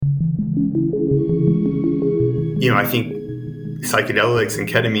I think psychedelics and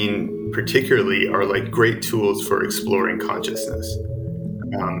ketamine particularly are like great tools for exploring consciousness.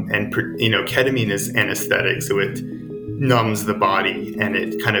 Ketamine is anesthetic, so it numbs the body and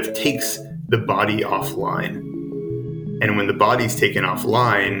it kind of takes the body offline. And when the body's taken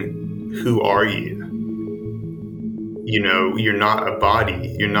offline, who are you? You're not a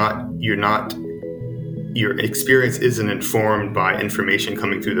body. Your experience isn't informed by information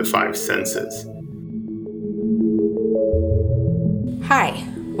coming through the five senses. Hi,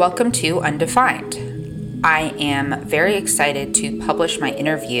 welcome to Undefined. I am very excited to publish my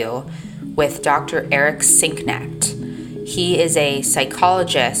interview with Dr. Eric Sienknecht. He is a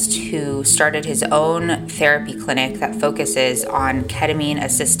psychologist who started his own therapy clinic that focuses on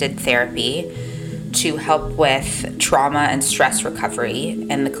ketamine-assisted therapy to help with trauma and stress recovery,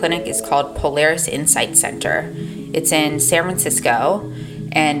 and the clinic is called Polaris Insight Center. It's in San Francisco,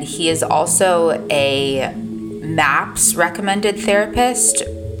 and he is also a MAPS recommended therapist,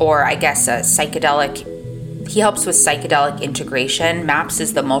 or I guess he helps with psychedelic integration. MAPS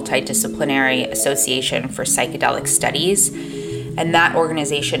is the Multidisciplinary Association for Psychedelic Studies, and that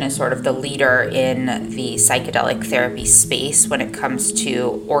organization is sort of the leader in the psychedelic therapy space when it comes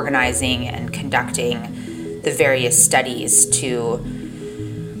to organizing and conducting the various studies to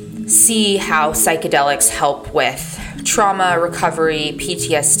see how psychedelics help with trauma recovery,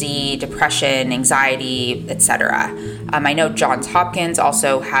 PTSD, depression, anxiety, etc. I know Johns Hopkins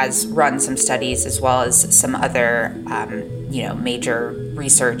also has run some studies, as well as some other, major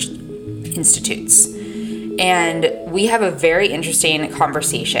research institutes. And we have a very interesting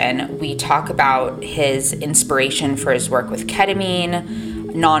conversation. We talk about his inspiration for his work with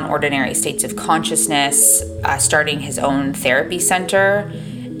ketamine, non-ordinary states of consciousness, starting his own therapy center,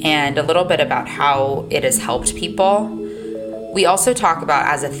 and a little bit about how it has helped people. We also talk about,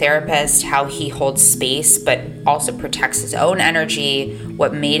 as a therapist, how he holds space but also protects his own energy,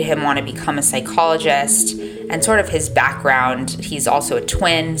 what made him want to become a psychologist, and sort of his background. He's also a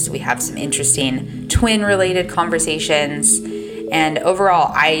twin, so we have some interesting twin-related conversations. And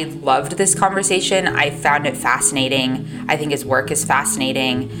overall, I loved this conversation. I found it fascinating. I think his work is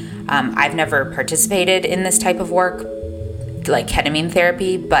fascinating. I've never participated in this type of work, like ketamine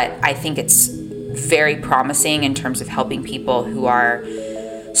therapy, but I think it's very promising in terms of helping people who are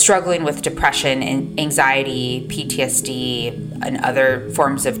struggling with depression and anxiety, PTSD, and other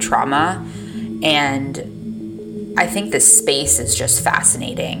forms of trauma. And I think this space is just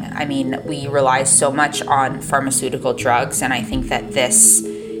fascinating. I mean, we rely so much on pharmaceutical drugs, and I think that this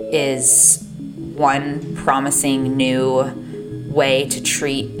is one promising new way to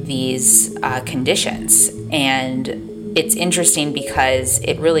treat these conditions. And it's interesting because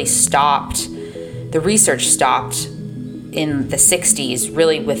it really the research stopped in the 60s,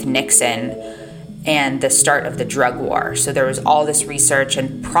 really with Nixon and the start of the drug war. So there was all this research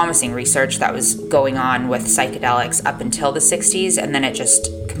and promising research that was going on with psychedelics up until the 60s, and then it just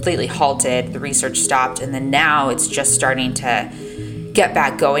completely halted, the research stopped, and then now it's just starting to get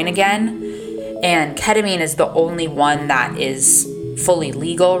back going again. And ketamine is the only one that is fully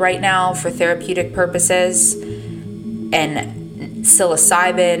legal right now for therapeutic purposes. And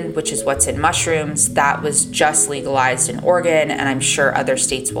psilocybin, which is what's in mushrooms, that was just legalized in Oregon, and I'm sure other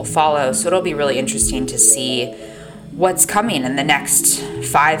states will follow. So it'll be really interesting to see what's coming in the next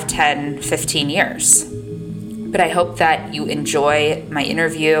 5, 10, 15 years. But I hope that you enjoy my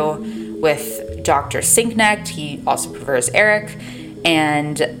interview with Dr. Sienknecht. He also prefers Eric,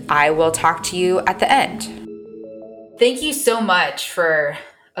 and I will talk to you at the end. Thank you so much for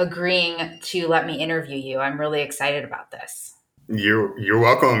agreeing to let me interview you. I'm really excited about this. You're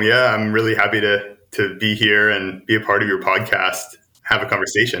welcome. Yeah, I'm really happy to be here and be a part of your podcast, have a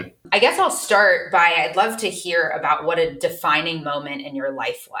conversation. I guess I'll start by, I'd love to hear about what a defining moment in your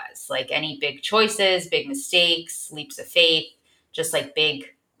life was. Like any big choices, big mistakes, leaps of faith, just like big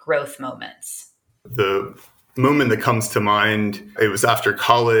growth moments. The moment that comes to mind, it was after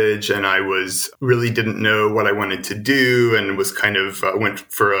college, and I really didn't know what I wanted to do, and was kind of went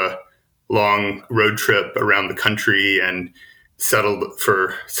for a long road trip around the country and settled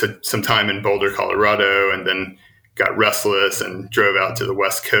for some time in Boulder, Colorado, and then got restless and drove out to the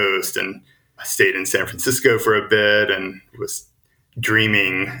West Coast, and I stayed in San Francisco for a bit and was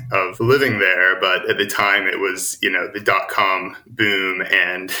dreaming of living there. But at the time it was, the .com boom,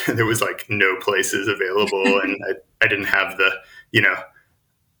 and there was like no places available. And I didn't have the,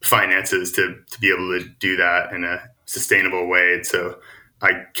 finances to be able to do that in a sustainable way. And so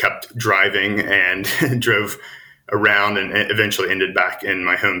I kept driving and drove around and eventually ended back in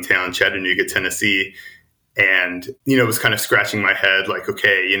my hometown, Chattanooga, Tennessee. And, was kind of scratching my head like,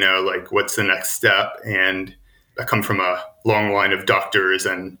 okay, like what's the next step? And I come from a long line of doctors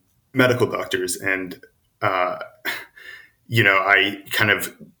and medical doctors. And, I kind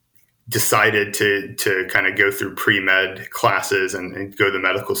of decided to kind of go through pre-med classes and go the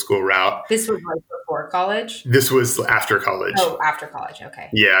medical school route. This was like before college? This was after college. Oh, after college. Okay.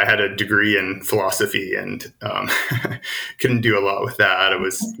 Yeah, I had a degree in philosophy and couldn't do a lot with that. I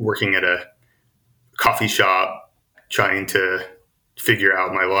was working at a coffee shop trying to figure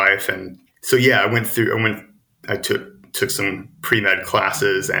out my life. And so, yeah, I took some pre-med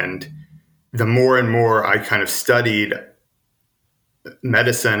classes, and the more and more I kind of studied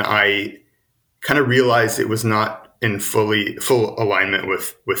medicine, I kind of realized it was not in full alignment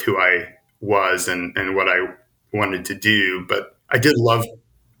with who I was and what I wanted to do. But I loved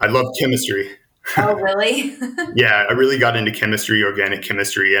chemistry. Oh, really? Yeah, I really got into chemistry, organic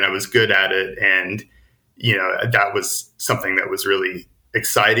chemistry, and I was good at it. And, that was something that was really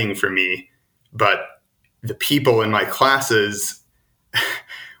exciting for me. But the people in my classes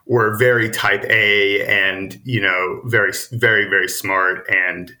were very type A and, very, very, very smart.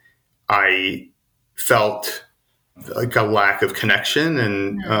 And I felt like a lack of connection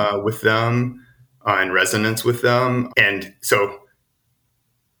and with them and resonance with them. And so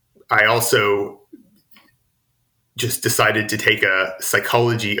I also just decided to take a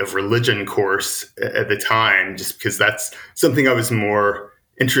psychology of religion course at the time, just because that's something I was more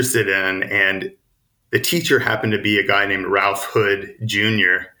interested in. And the teacher happened to be a guy named Ralph Hood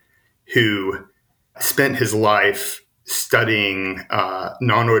Jr., who spent his life studying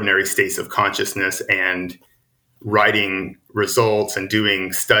non-ordinary states of consciousness and writing results and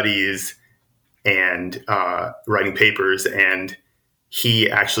doing studies and writing papers. And he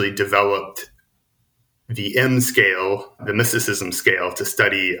actually developed the M scale, the mysticism scale,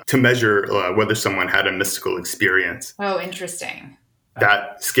 to measure whether someone had a mystical experience. Oh, interesting.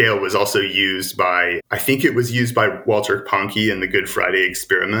 That scale was also used by Walter Pahnke in the Good Friday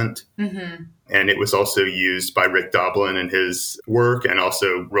Experiment. Mm-hmm. And it was also used by Rick Doblin in his work, and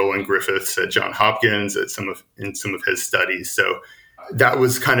also Roland Griffiths at Johns Hopkins in some of his studies. So that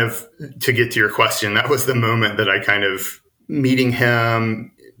was kind of, to get to your question, that was the moment that I kind of, meeting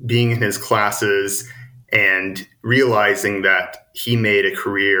him, being in his classes, and realizing that he made a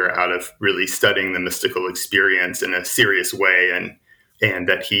career out of really studying the mystical experience in a serious way, and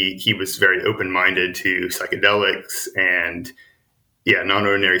that he was very open-minded to psychedelics and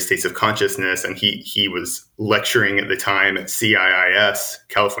non-ordinary states of consciousness. And he was lecturing at the time at CIIS,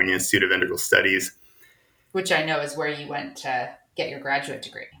 California Institute of Integral Studies, which I know is where you went to get your graduate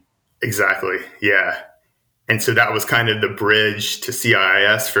degree. Exactly. Yeah. And so that was kind of the bridge to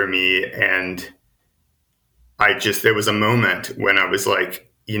CIIS for me. And there was a moment when I was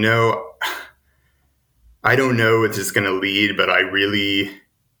like, I don't know what this is going to lead, but I really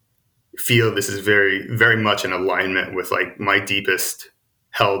feel this is very, very much in alignment with like my deepest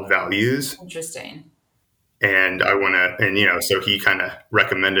held values. Interesting. And I want to, so he kind of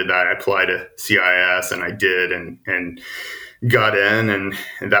recommended that I apply to CIIS, and I did, and got in, and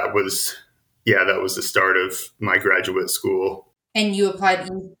that was the start of my graduate school. And you applied,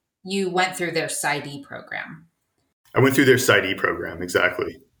 you went through their PsyD program. I went through their PsyD program,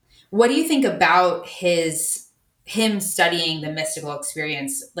 exactly. What do you think about him studying the mystical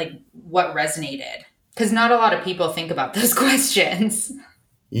experience? Like, what resonated? Because not a lot of people think about those questions.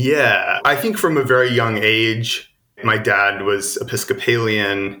 Yeah, I think from a very young age, my dad was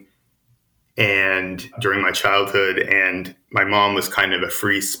Episcopalian and during my childhood, and my mom was kind of a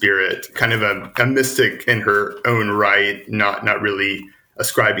free spirit, kind of a mystic in her own right, not really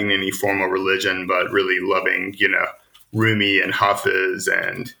ascribing any formal religion, but really loving, Rumi and Hafiz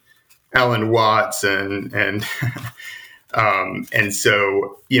and Alan Watts and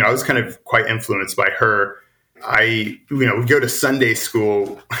so, I was kind of quite influenced by her. We go to Sunday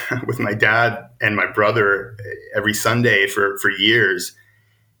school with my dad and my brother every Sunday for years.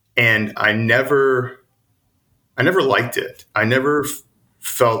 And I never liked it. I never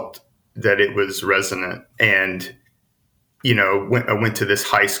felt that it was resonant. And, I went to this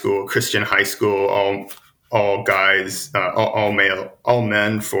high school, Christian high school, all guys, all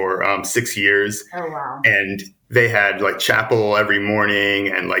men for 6 years. Oh, wow. And they had like chapel every morning,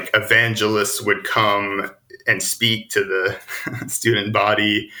 and like evangelists would come and speak to the student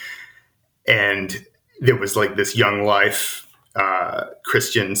body. And there was like this Young Life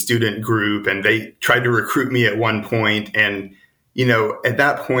Christian student group, and they tried to recruit me at one point. And, at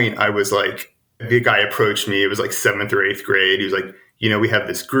that point I was like, the guy approached me, it was like 7th or 8th grade. He was like, we have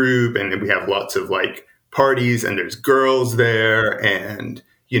this group, and we have lots of like parties, and there's girls there, and,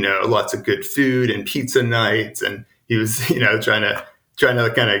 lots of good food and pizza nights. And he was, trying to kind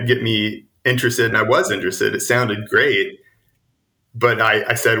of get me interested, and I was interested. It sounded great. But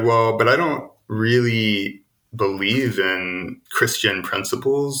I said, well, but I don't really believe in Christian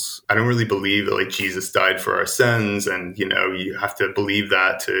principles. I don't really believe that like Jesus died for our sins and, you have to believe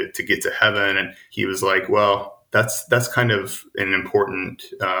that to get to heaven. And he was like, well, that's kind of an important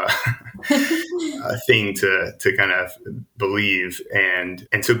thing to kind of believe. And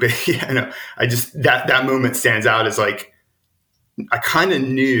so, I just, that moment stands out as like, I kind of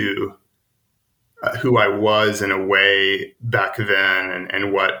knew who I was in a way back then,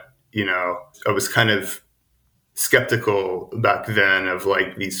 and what, I was kind of skeptical back then of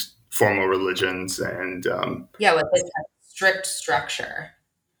like these formal religions and yeah, with this strict structure.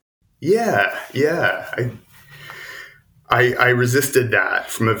 Yeah. I resisted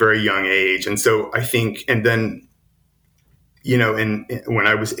that from a very young age. And so I think, and then, when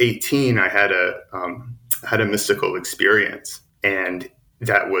I was 18, I had a mystical experience, and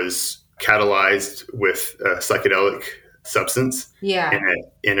that was catalyzed with a psychedelic substance. Yeah.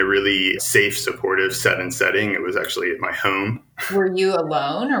 In a really safe, supportive setting. It was actually at my home. Were you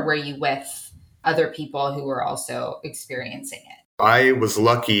alone, or were you with other people who were also experiencing it? I was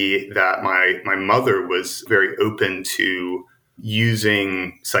lucky that my mother was very open to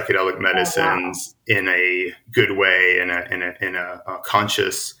using psychedelic medicines in a good way, in a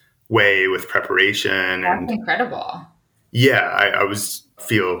conscious way with preparation. That's incredible. Yeah, I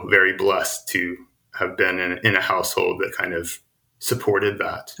feel very blessed to have been in a household that kind of supported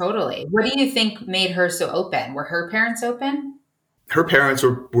that. Totally. What do you think made her so open? Were her parents open? Her parents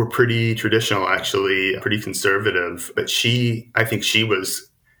were pretty traditional, actually, pretty conservative, but I think she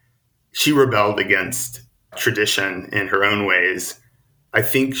rebelled against tradition in her own ways. I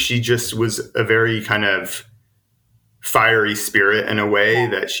think she just was a very kind of fiery spirit in a way,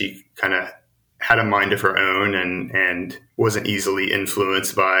 that she kind of had a mind of her own and wasn't easily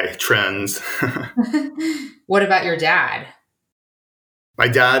influenced by trends. What about your dad? My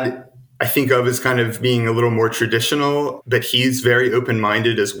dad, I think of as kind of being a little more traditional, but he's very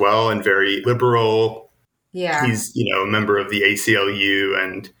open-minded as well and very liberal. Yeah. He's, a member of the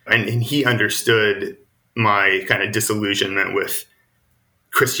ACLU, and he understood my kind of disillusionment with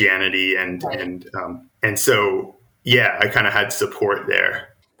Christianity and so, yeah, I kind of had support there.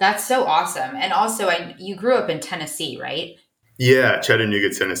 That's so awesome. And also, you grew up in Tennessee, right? Yeah,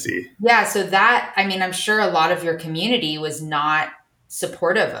 Chattanooga, Tennessee. Yeah. So I'm sure a lot of your community was not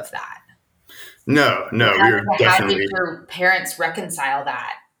supportive of that. No, we were definitely. How did your parents reconcile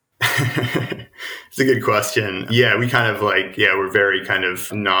that? It's a good question. Yeah, we kind of we're very kind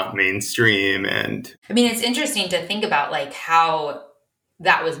of not mainstream. And it's interesting to think about like how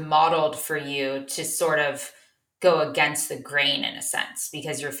that was modeled for you to sort of go against the grain in a sense,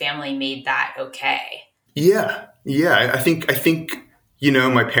 because your family made that okay. Yeah. I think,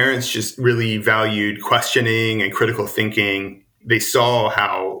 my parents just really valued questioning and critical thinking. They saw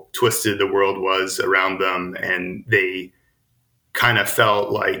how twisted the world was around them, and they kind of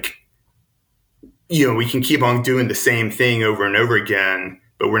felt like, we can keep on doing the same thing over and over again,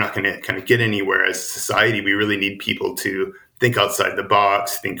 but we're not going to kind of get anywhere as a society. We really need people to think outside the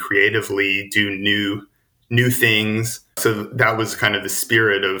box, think creatively, do new things. So that was kind of the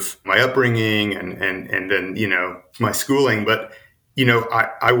spirit of my upbringing and then, my schooling. But,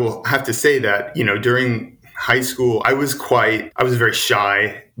 I will have to say that, during high school, I was a very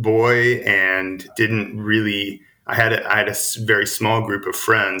shy boy and didn't really, I had a very small group of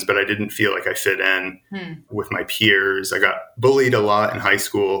friends, but I didn't feel like I fit in with my peers. I got bullied a lot in high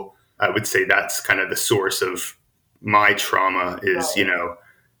school. I would say that's kind of the source of my trauma is,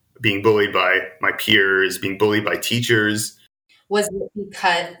 being bullied by my peers, being bullied by teachers. Was it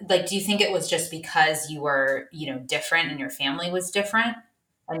because, do you think it was just because you were, different and your family was different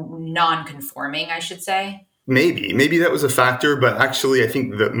and non-conforming, I should say? Maybe that was a factor, but actually I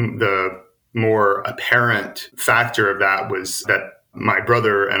think the more apparent factor of that was that my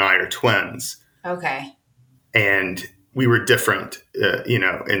brother and I are twins. Okay. And we were different,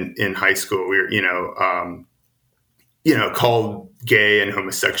 in high school. We were, called gay and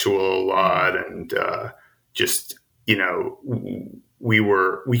homosexual a lot. And just, I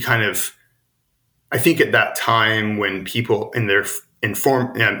think at that time when people in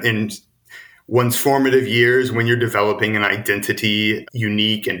one's formative years, when you're developing an identity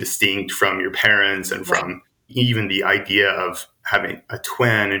unique and distinct from your parents and from even the idea of having a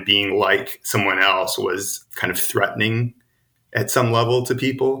twin and being like someone else was kind of threatening at some level to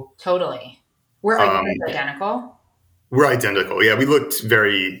people. Totally. Were you identical? We're identical. Yeah, we looked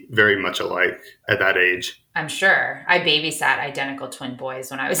very, very much alike at that age. I'm sure. I babysat identical twin boys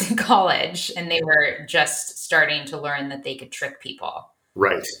when I was in college, and they were just starting to learn that they could trick people.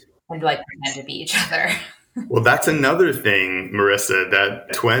 Right. and like pretend to be each other. Well, that's another thing, Marissa,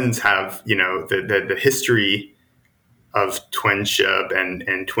 that twins have, the history of twinship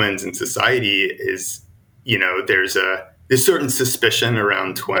and twins in society is, there's certain suspicion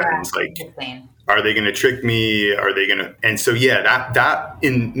around twins. Yeah, Like, interesting. are they going to trick me? Are they going to? And so, yeah, that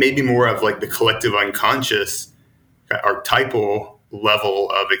in maybe more of like the collective unconscious archetypal level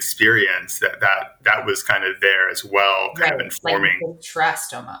of experience that was kind of there as well, kind of informing like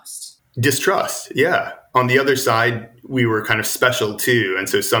trust almost. distrust. Yeah. On the other side, we were kind of special too. And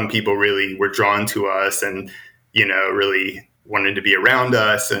so some people really were drawn to us and, really wanted to be around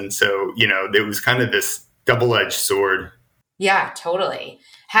us. And so, there was kind of this double-edged sword. Yeah, totally.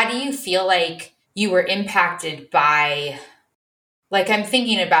 How do you feel like you were impacted by, like, I'm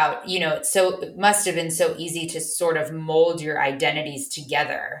thinking about, so it must have been so easy to sort of mold your identities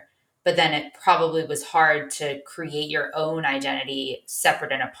together, but then it probably was hard to create your own identity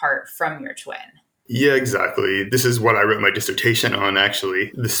separate and apart from your twin. Yeah, exactly. This is what I wrote my dissertation on,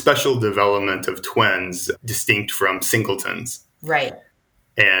 actually. The special development of twins distinct from singletons. Right.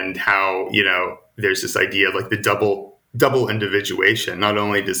 And how, there's this idea of like the double individuation. Not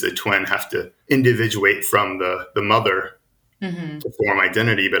only does the twin have to individuate from the mother to form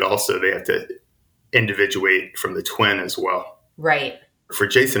identity, but also they have to individuate from the twin as well. Right. For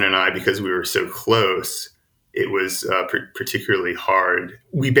Jason and I, because we were so close, it was particularly hard.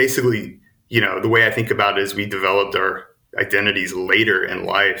 We basically, the way I think about it is we developed our identities later in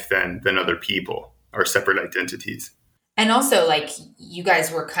life than other people, our separate identities. And also, like, you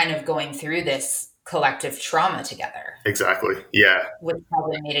guys were kind of going through this collective trauma together. Exactly. Yeah. Which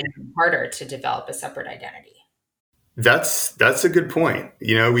probably made it even harder to develop a separate identity. That's a good point.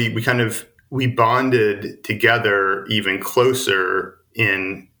 We bonded together even closer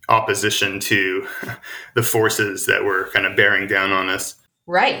in opposition to the forces that were kind of bearing down on us.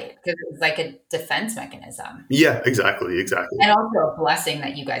 Right. Because it was like a defense mechanism. Yeah, exactly. And also a blessing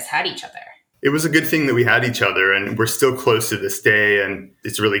that you guys had each other. It was a good thing that we had each other, and we're still close to this day. And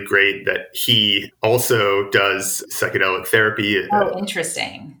it's really great that he also does psychedelic therapy. Oh,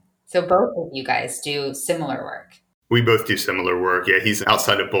 interesting. So both of you guys do similar work. We both do similar work. Yeah, he's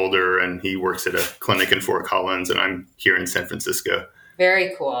outside of Boulder, and he works at a clinic in Fort Collins, and I'm here in San Francisco.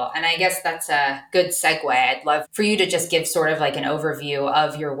 Very cool. And I guess that's a good segue. I'd love for you to just give sort of like an overview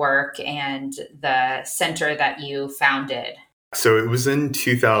of your work and the center that you founded. So it was in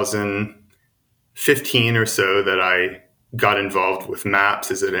 2015 or so that I got involved with MAPS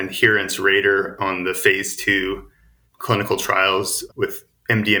as an adherence rater on the phase 2 clinical trials with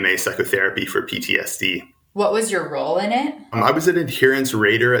MDMA psychotherapy for PTSD. What was your role in it? I was an adherence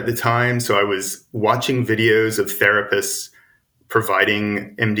rater at the time. So I was watching videos of therapists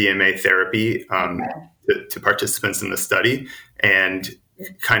providing MDMA therapy to participants in the study and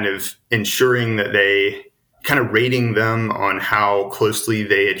kind of ensuring that they kind of rating them on how closely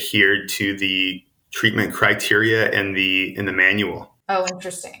they adhered to the treatment criteria in the manual. Oh,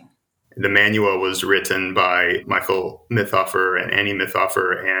 interesting. The manual was written by Michael Mithofer and Annie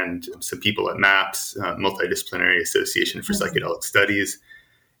Mithofer and some people at MAPS, Multidisciplinary Association for Psychedelic Studies.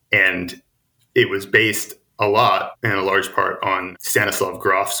 And it was based a lot and a large part on Stanislav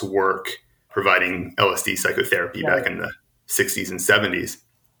Grof's work providing LSD psychotherapy back in the 60s and 70s.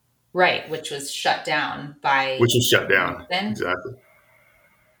 Right, which was shut down by... Which was shut down, exactly.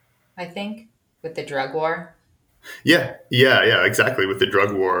 I think, with the drug war. Yeah, exactly, with the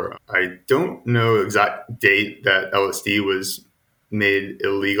drug war. I don't know exact date that LSD was made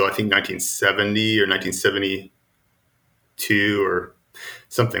illegal. I think 1970 or 1972 or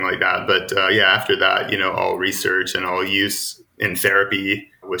something like that. But after that, all research and all use in therapy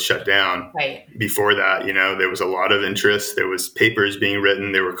was shut down. Right. Before that, there was a lot of interest. There was papers being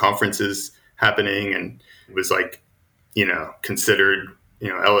written. There were conferences happening. And it was like, considered,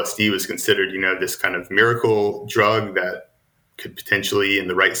 LSD was considered, this kind of miracle drug that could potentially, in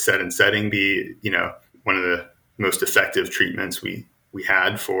the right set and setting, be, one of the most effective treatments we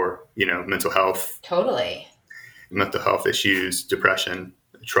had for, mental health. Totally. Mental health issues, depression,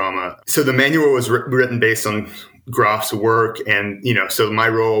 trauma. So the manual was written based on Grof's work. And, so my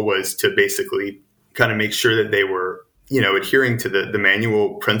role was to basically kind of make sure that they were, adhering to the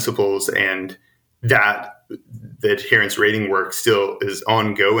manual principles, and that the adherence rating work still is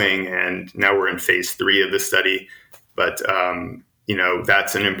ongoing. And now we're in phase 3 of the study. But,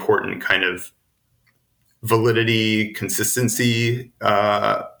 that's an important kind of validity, consistency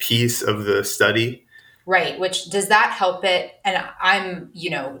piece of the study. Right. Which does that help it? And I'm,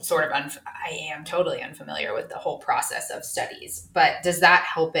 I am totally unfamiliar with the whole process of studies, but does that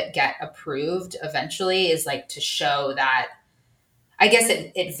help it get approved eventually, is like to show that, I guess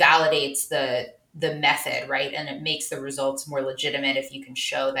it validates the method, right? And it makes the results more legitimate if you can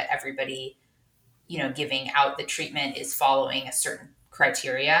show that everybody, giving out the treatment is following a certain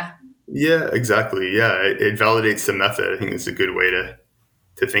criteria. Yeah, exactly. Yeah, it validates the method. I think it's a good way to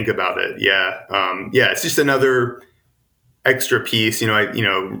think about it. Yeah, yeah. It's just another extra piece.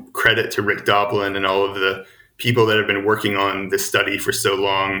 Credit to Rick Doblin and all of the people that have been working on this study for so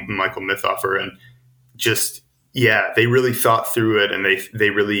long, Michael Mithofer, and just they really thought through it, and they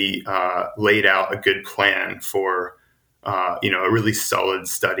really laid out a good plan for a really solid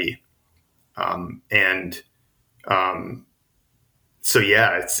study. And so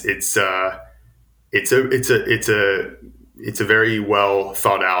yeah, it's a very well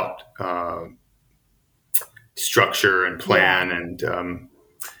thought out structure and plan. Yeah. And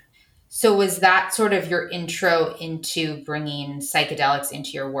So was that sort of your intro into bringing psychedelics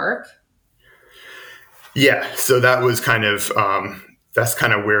into your work? yeah, so that was kind of that's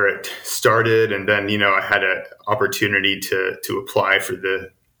kind of where it started. And then I had an opportunity to apply for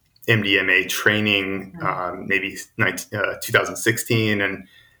the MDMA training, maybe 2016, And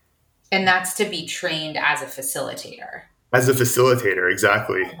that's to be trained as a facilitator. as a facilitator,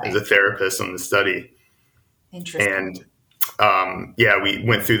 exactly, Okay. as a therapist on the study. Interesting. And we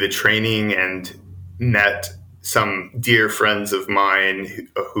went through the training and met some dear friends of mine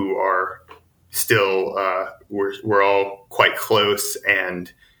who are still we're all quite close.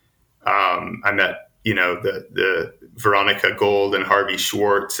 And I met the Veronica Gold and Harvey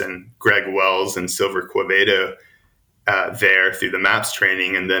Schwartz and Greg Wells and Silver Quevedo there through the MAPS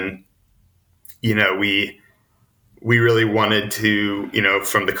training. And then we really wanted to,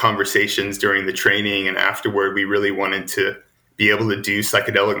 from the conversations during the training and afterward, we really wanted to be able to do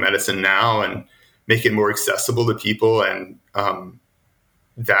psychedelic medicine now and make it more accessible to people. And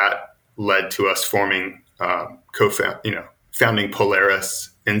that led to us forming, founding Polaris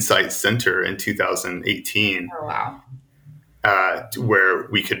Insight Center in 2018. Oh, wow. Where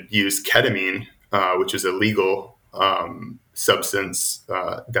we could use ketamine, which is a legal substance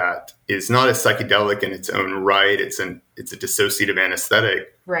that is not a psychedelic in its own right. It's a dissociative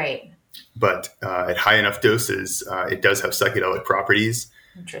anesthetic, Right. but at high enough doses, it does have psychedelic properties.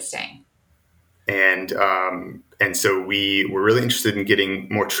 Interesting. And so we were really interested in getting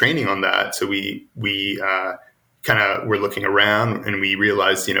more training on that. So we kind of were looking around, and we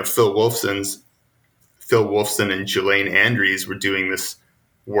realized, Phil Wolfson and Jelaine Andrews were doing this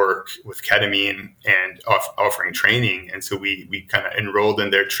work with ketamine and offering training. And so we kind of enrolled in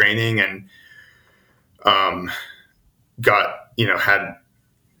their training and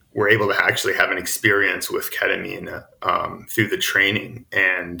were able to actually have an experience with ketamine through the training,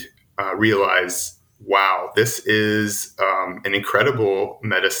 and realize, wow, this is an incredible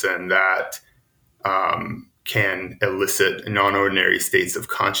medicine that can elicit non-ordinary states of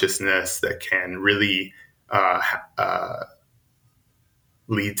consciousness that can really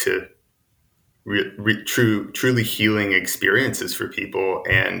lead to truly healing experiences for people.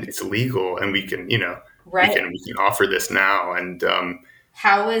 And it's legal, and we can, Right. we can offer this now. And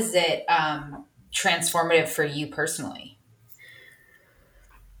how is it transformative for you personally?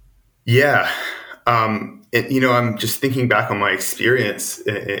 Yeah. I'm just thinking back on my experience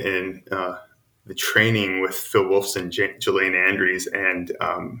in the training with Phil Wolfson, Jelaine Andrews, and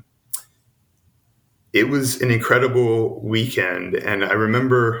it was an incredible weekend. And I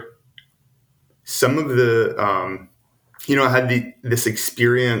remember some of the, I had this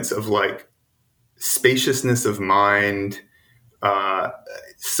experience of like spaciousness of mind,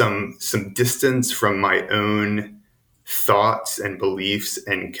 some distance from my own thoughts and beliefs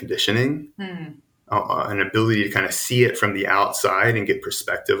and conditioning, an ability to kind of see it from the outside and get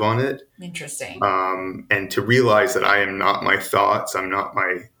perspective on it. Interesting. And to realize that I am not my thoughts, I'm not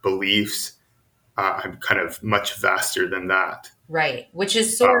my beliefs. I'm kind of much vaster than that. Right. Which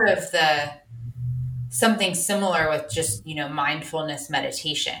is sort of something similar with just, mindfulness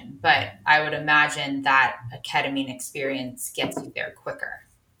meditation. But I would imagine that a ketamine experience gets you there quicker.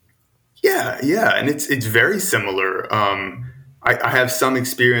 Yeah. And it's very similar. I have some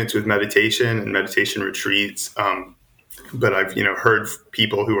experience with meditation and meditation retreats. But I've, heard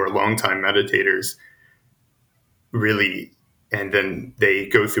people who are longtime meditators really, and then they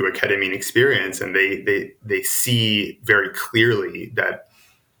go through a ketamine experience, and they see very clearly that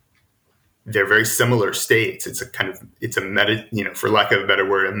they're very similar states. It's for lack of a better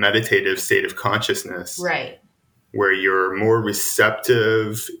word, a meditative state of consciousness, right? Where you're more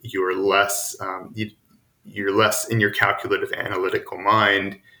receptive, you're less in your calculative analytical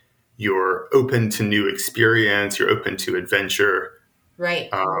mind. You're open to new experience. You're open to adventure. Right.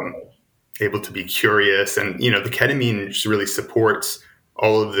 able to be curious. And, the ketamine just really supports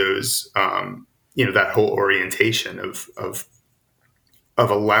all of those, that whole orientation of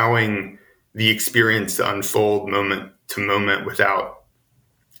allowing the experience to unfold moment to moment without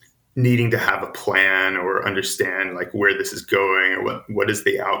needing to have a plan or understand like where this is going or what is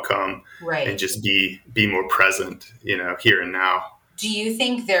the outcome, right? And just be more present, here and now. Do you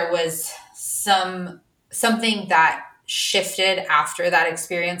think there was something that shifted after that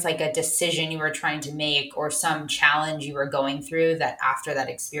experience, like a decision you were trying to make or some challenge you were going through, that after that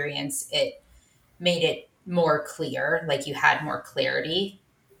experience it made it more clear, like you had more clarity?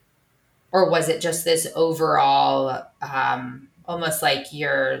 Or was it just this overall, almost like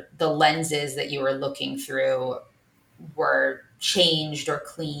the lenses that you were looking through were changed or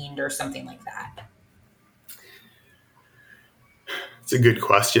cleaned or something like that? It's a good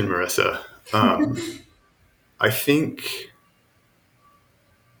question, Marissa. I think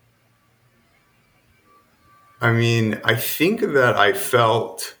that I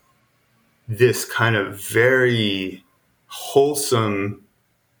felt this kind of very wholesome,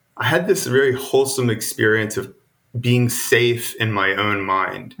 I had this very wholesome experience of being safe in my own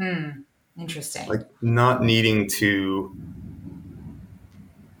mind. Interesting. Like not needing to,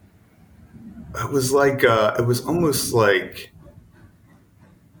 it was almost like,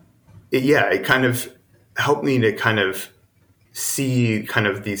 it kind of helped me to kind of see kind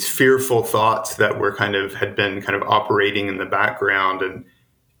of these fearful thoughts that had been kind of operating in the background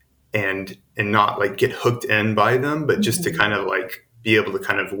and not like get hooked in by them, but just to kind of like be able to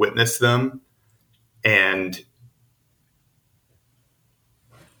kind of witness them and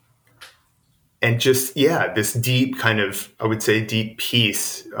just, this deep kind of, I would say deep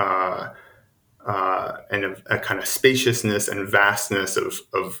peace, and a kind of spaciousness and vastness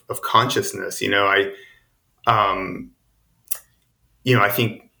of consciousness. I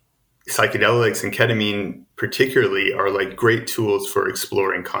think psychedelics and ketamine particularly are like great tools for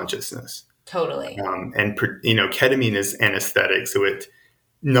exploring consciousness. Totally. Ketamine is anesthetic, so it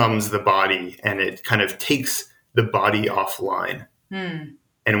numbs the body and it kind of takes the body offline.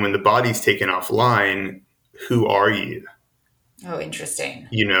 And when the body's taken offline, who are you? Oh, interesting.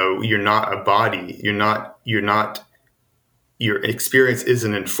 You're not a body. Your experience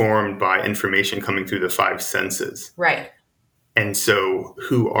isn't informed by information coming through the five senses. Right. And so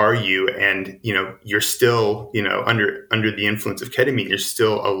who are you? And, you're still, under the influence of ketamine, you're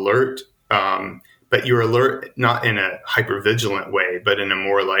still alert. But you're alert, not in a hypervigilant way, but in a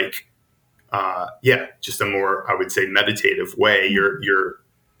more like, just a more, I would say, meditative way.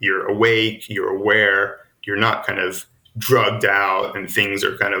 You're awake, you're aware, you're not kind of drugged out and things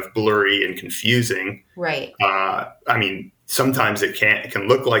are kind of blurry and confusing. Right. Sometimes it can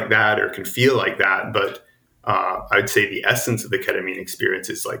look like that or can feel like that, but I'd say the essence of the ketamine experience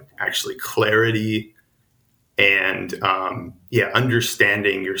is like actually clarity and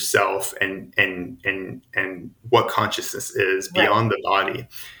understanding yourself and what consciousness is beyond the body.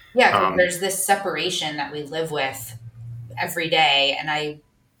 Yeah, there's this separation that we live with every day, and I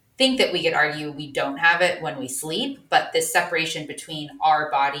think that we could argue we don't have it when we sleep, but this separation between our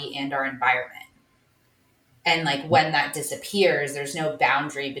body and our environment. And like when that disappears, there's no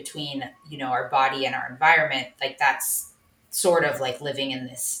boundary between, our body and our environment. Like that's sort of like living in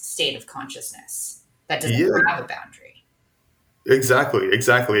this state of consciousness that doesn't have a boundary. Exactly.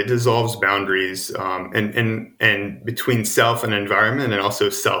 It dissolves boundaries and between self and environment and also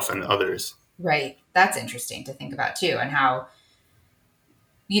self and others. Right. That's interesting to think about too. And how,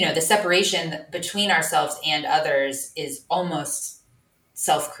 the separation between ourselves and others is almost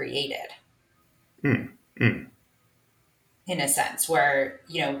self-created. In a sense where,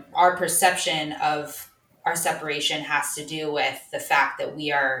 our perception of our separation has to do with the fact that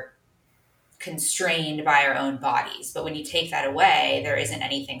we are constrained by our own bodies. But when you take that away, there isn't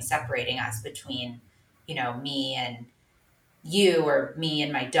anything separating us between, me and you or me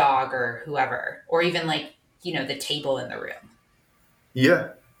and my dog or whoever, or even like, the table in the room. Yeah,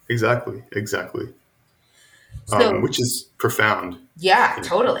 exactly. So, which is profound. Yeah,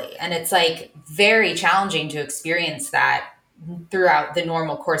 totally. And it's like very challenging to experience that throughout the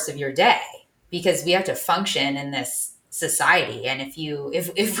normal course of your day, because we have to function in this society. And if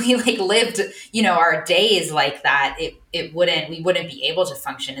we like lived, our days like that, we wouldn't be able to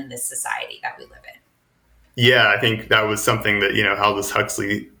function in this society that we live in. Yeah, I think that was something that, Aldous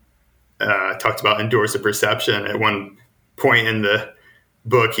Huxley talked about, endorse of perception. At one point in the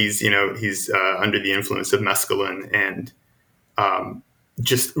book, he's under the influence of mescaline and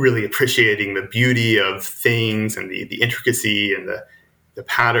just really appreciating the beauty of things and the intricacy and the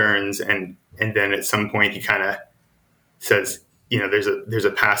patterns. And then at some point he kind of says, there's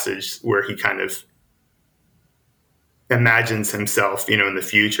a passage where he kind of imagines himself, in the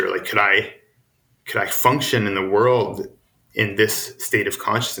future, like, could I function in the world in this state of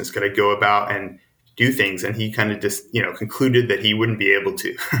consciousness? Could I go about and do things? And he kind of just, concluded that he wouldn't be able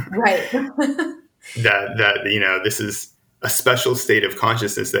to. Right. that this is a special state of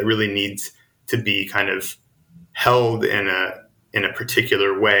consciousness that really needs to be kind of held in a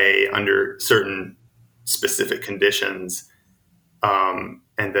particular way under certain specific conditions, and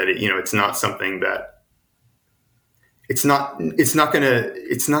that it's not something that it's not gonna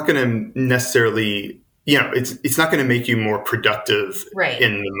necessarily, it's not gonna make you more productive, right,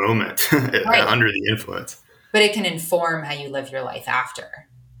 in the moment, right, under the influence. But it can inform how you live your life after.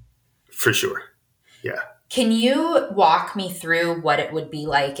 For sure. Yeah. Can you walk me through what it would be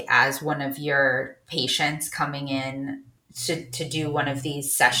like as one of your patients coming in to do one of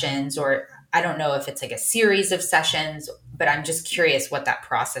these sessions? Or I don't know if it's like a series of sessions, but I'm just curious what that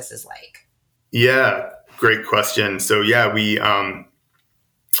process is like. Yeah, great question. So yeah, we're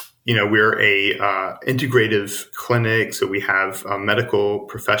a integrative clinic. So we have medical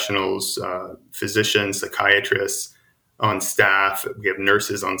professionals, physicians, psychiatrists on staff. We have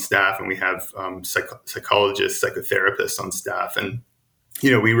nurses on staff, and we have psychologists, psychotherapists on staff. And,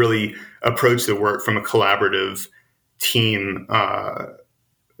 we really approach the work from a collaborative team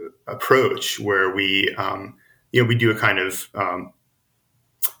approach, where we do a kind of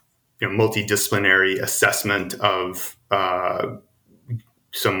multidisciplinary assessment of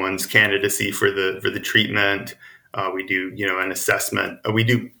someone's candidacy for the treatment. We do an assessment. We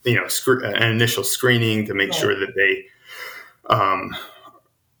do an initial screening to make sure that they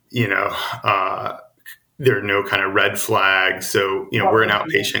there are no kind of red flags. So we're an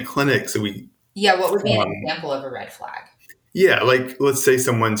outpatient clinic, so we what would be an example of a red flag? Yeah, like, let's say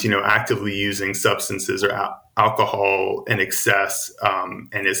someone's actively using substances or alcohol in excess,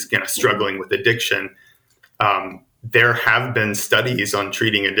 and is struggling with addiction. There have been studies on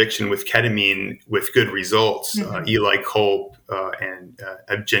treating addiction with ketamine with good results. Mm-hmm. Eli Kolb and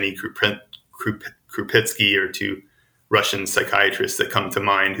Evgeny Krupitsky are two Russian psychiatrists that come to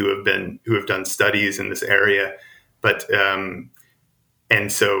mind who have done studies in this area. But and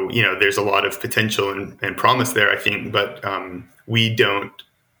so there's a lot of potential and promise there, I think. But we don't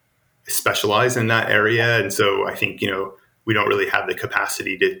specialize in that area, and so I think we don't really have the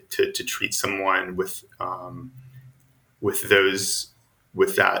capacity to treat someone with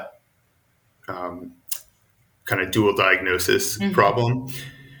that kind of dual diagnosis mm-hmm. problem.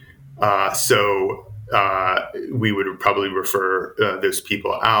 So we would probably refer those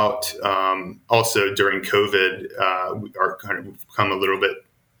people out. Also, during COVID, we are kind of become a little bit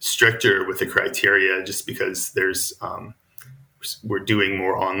stricter with the criteria, just because we're doing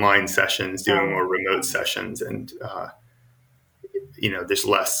more online sessions, doing more remote sessions, and there's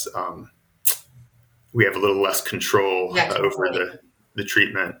less. We have a little less control over the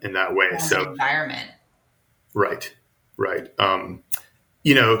treatment in that way. So environment. Right.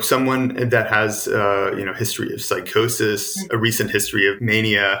 Someone that has, history of psychosis, mm-hmm. a recent history of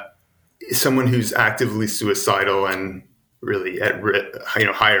mania, someone who's actively suicidal and really at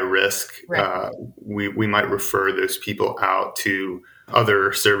higher risk, right. We might refer those people out to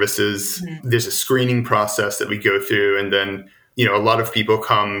other services. Mm-hmm. There's a screening process that we go through, and then, a lot of people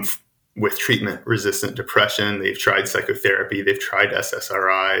come with treatment-resistant depression. They've tried psychotherapy, they've tried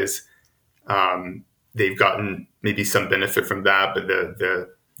SSRIs. They've gotten maybe some benefit from that, but the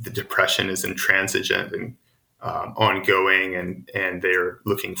depression is intransigent and ongoing, and they're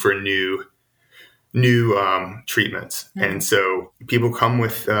looking for new treatments. Mm-hmm. And so people come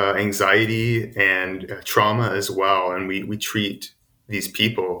with anxiety and trauma as well, and we treat these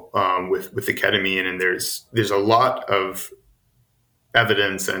people with the ketamine. And there's a lot of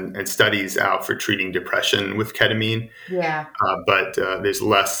evidence and studies out for treating depression with ketamine. Yeah, but there's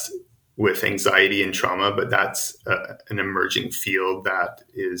less with anxiety and trauma, but that's an emerging field that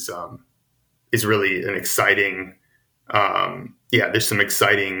is really an exciting. There's some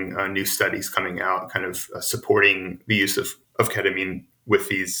exciting new studies coming out, kind of supporting the use of ketamine with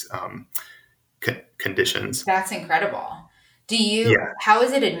these conditions. That's incredible. How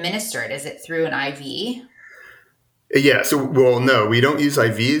is it administered? Is it through an IV? Yeah. So, no, we don't use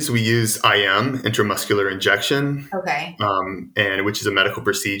IVs. We use IM, intramuscular injection. Okay. And which is a medical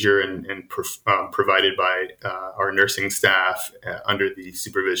procedure and provided by our nursing staff under the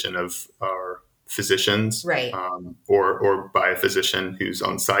supervision of our physicians, right. Or by a physician who's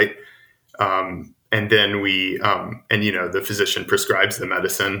on site. And then the physician prescribes the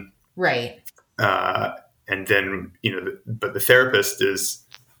medicine. Right. And then, but the therapist is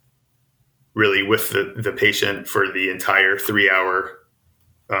really with the patient for the entire 3 hour,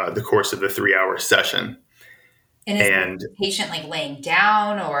 the course of the 3 hour session. And is the patient like laying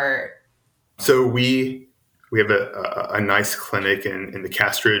down or? So we have a nice clinic in the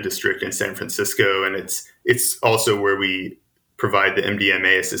Castro district in San Francisco, and it's also where we provide the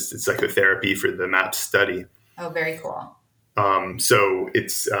MDMA assisted psychotherapy for the MAP study. Oh, very cool. So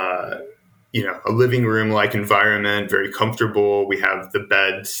it's a living room like environment, very comfortable. We have the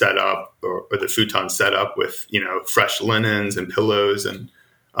bed set up or the futon set up with fresh linens and pillows, and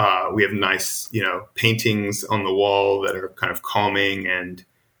we have nice paintings on the wall that are kind of calming and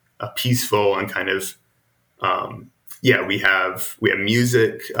peaceful and kind of we have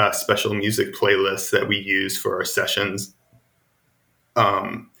music, special music playlists that we use for our sessions,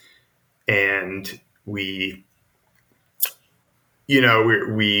 and we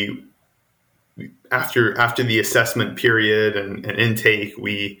after the assessment period and intake,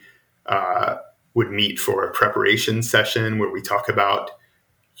 we would meet for a preparation session where we talk about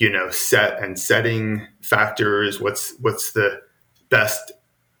set and setting factors. What's the best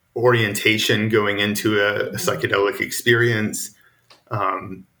orientation going into a psychedelic experience?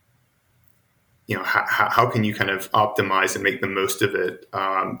 How can you kind of optimize and make the most of it?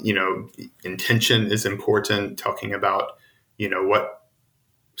 Intention is important. Talking about what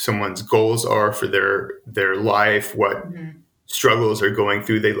someone's goals are for their life, what struggles are going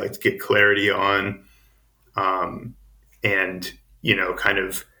through they'd like to get clarity on, and kind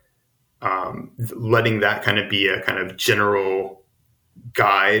of letting that kind of be a kind of general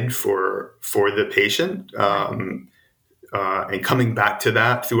guide for the patient, and coming back to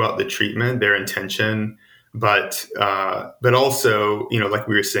that throughout the treatment, their intention, but also like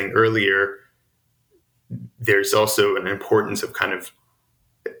we were saying earlier, there's also an importance of kind of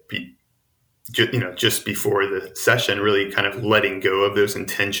just before the session, really kind of letting go of those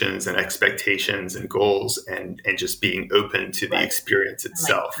intentions and expectations and goals, and just being open to the experience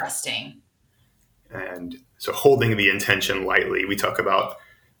itself. Like trusting. And so holding the intention lightly, we talk about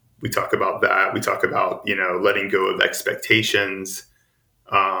that. We talk about, letting go of expectations.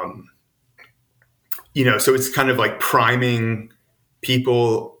 So it's kind of like priming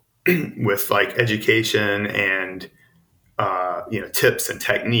people with like education and, tips and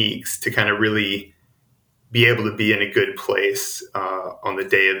techniques to kind of really be able to be in a good place on the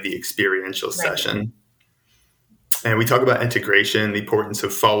day of the experiential session. And we talk about integration, the importance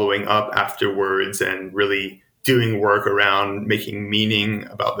of following up afterwards and really doing work around making meaning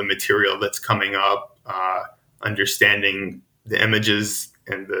about the material that's coming up, understanding the images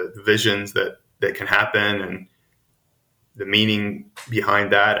and the visions that can happen and the meaning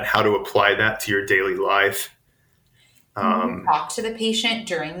behind that and how to apply that to your daily life. Talk to the patient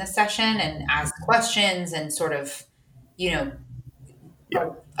during the session and ask questions and sort of,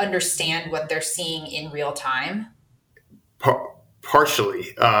 understand what they're seeing in real time.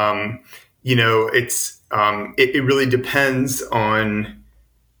 Partially, it's it really depends on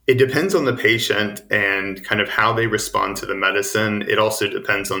the patient and kind of how they respond to the medicine. It also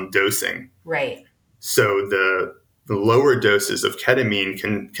depends on dosing. Right. So the lower doses of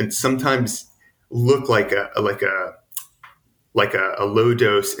ketamine can sometimes look like a low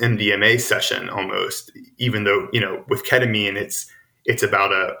dose MDMA session almost, even though, with ketamine, it's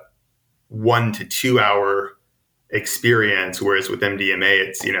about a 1 to 2 hour experience. Whereas with MDMA,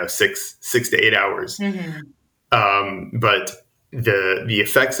 it's, 6 to 8 hours. Mm-hmm. But the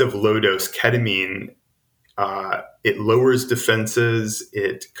effects of low dose ketamine, it lowers defenses.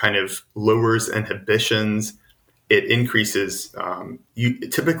 It kind of lowers inhibitions. It increases,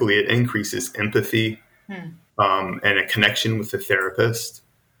 typically it increases empathy. And a connection with the therapist,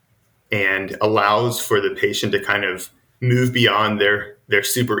 and allows for the patient to kind of move beyond their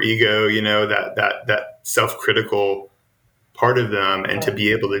super ego, that self-critical part of them, and to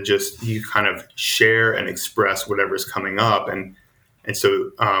be able to just you kind of share and express whatever's coming up. And so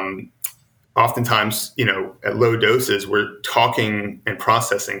oftentimes, at low doses, we're talking and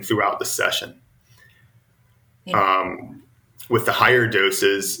processing throughout the session. With the higher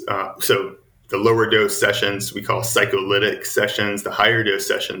doses, so the lower dose sessions we call psycholytic sessions. The higher dose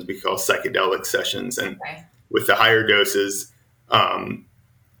sessions we call psychedelic sessions. And with the higher doses,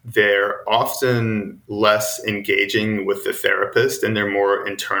 they're often less engaging with the therapist and they're more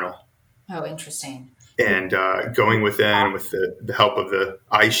internal. Oh, interesting. And going within with the help of the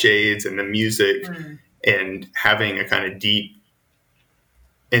eye shades and the music and having a kind of deep,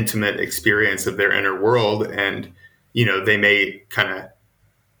 intimate experience of their inner world. And, they may kind of,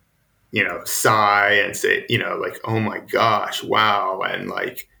 sigh and say, like, oh my gosh, wow. And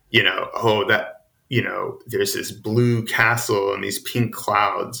like, oh, that, there's this blue castle and these pink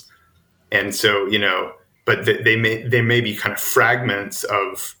clouds. And so, but they may be kind of fragments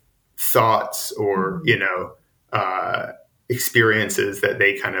of thoughts or, experiences that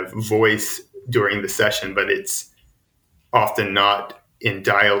they kind of voice during the session, but it's often not in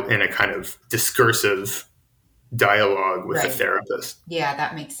a kind of discursive dialogue with the Right. therapist. Yeah,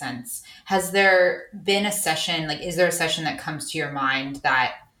 that makes sense. Has there been a session, like, is there a session that comes to your mind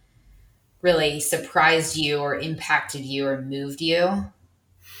that really surprised you or impacted you or moved you?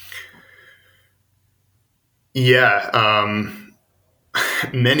 Yeah.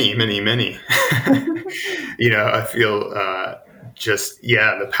 Many, many, many. I feel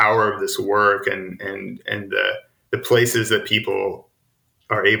the power of this work and the places that people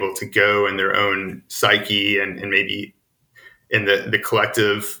are able to go in their own psyche and maybe in the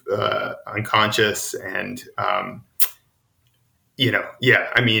collective unconscious. And, I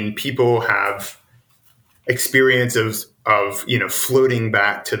mean, people have experience of floating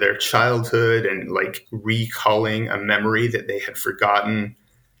back to their childhood and like recalling a memory that they had forgotten,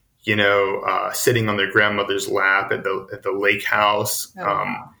 sitting on their grandmother's lap at the lake house, Oh,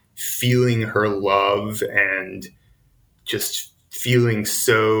 wow. feeling her love and just feeling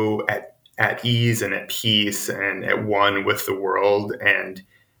so at ease and at peace and at one with the world. And,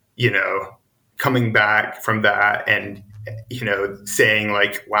 coming back from that and, saying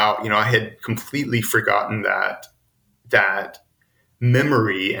like, wow, I had completely forgotten that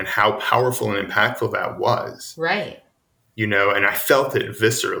memory and how powerful and impactful that was. Right. And I felt it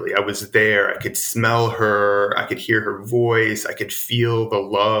viscerally. I was there. I could smell her. I could hear her voice. I could feel the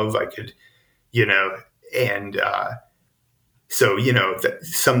love. I could, and so,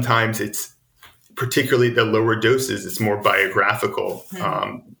 sometimes it's particularly the lower doses, it's more biographical,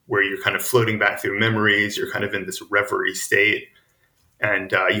 where you're kind of floating back through memories. You're kind of in this reverie state,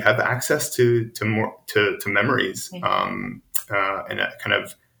 and you have access to memories, and a kind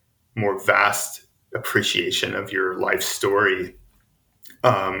of more vast appreciation of your life story.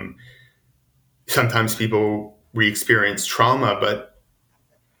 Sometimes people re-experience trauma,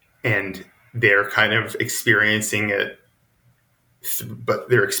 and they're kind of experiencing it, but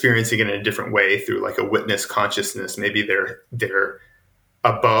they're experiencing it in a different way through like a witness consciousness. Maybe they're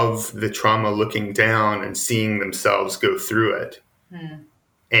above the trauma, looking down and seeing themselves go through it,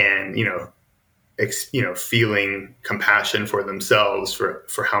 and feeling compassion for themselves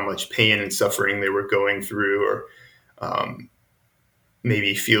for how much pain and suffering they were going through, or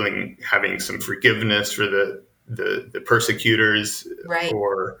maybe having some forgiveness for the persecutors, Right.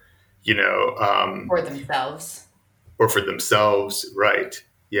 or For themselves. or for themselves. Right.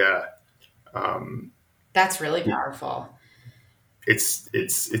 Yeah. That's really powerful.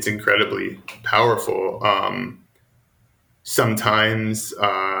 It's incredibly powerful. Sometimes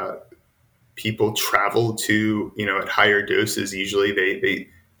people travel to, at higher doses. Usually they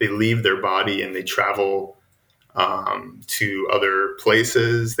leave their body and they travel to other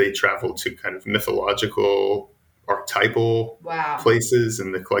places. They travel to kind of mythological, archetypal Wow. places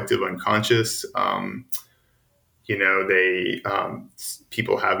in the collective unconscious.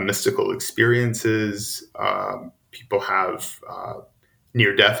 People have mystical experiences. People have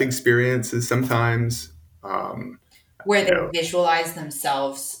near-death experiences sometimes. Where they visualize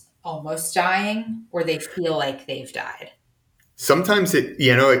themselves almost dying, or they feel like they've died. Sometimes it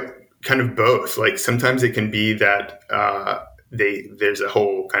kind of both. Like sometimes it can be that there's a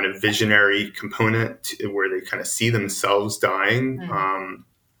whole kind of visionary component where they kind of see themselves dying.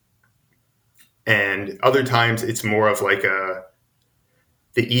 And other times it's more of like the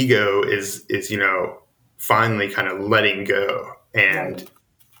ego is finally kind of letting go, and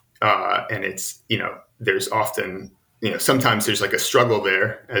and it's there's often sometimes there's like a struggle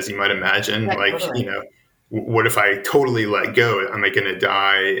there, as you might imagine. Right, like totally. what if I totally let go? Am I going to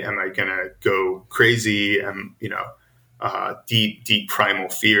die? Am I going to go crazy? Deep primal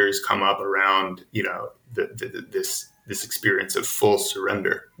fears come up around this experience of full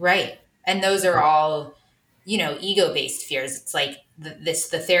surrender. Right. And those are all, ego-based fears. It's like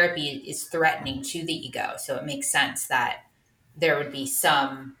the therapy is threatening to the ego. So it makes sense that there would be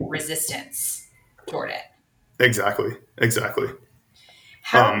some resistance toward it. Exactly.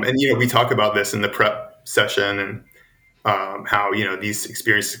 How? And we talk about this in the prep session, and how these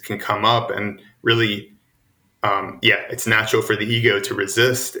experiences can come up, and really, it's natural for the ego to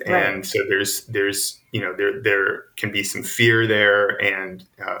resist, and Right. so there's there can be some fear there, and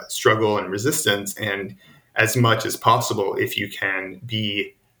struggle and resistance, and as much as possible, if you can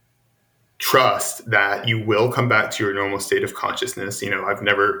trust that you will come back to your normal state of consciousness. I've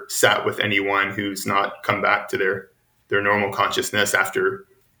never sat with anyone who's not come back to their normal consciousness after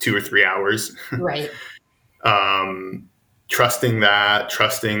 2 or 3 hours. Right. Trusting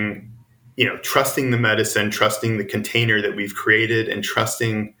trusting the medicine, trusting the container that we've created, and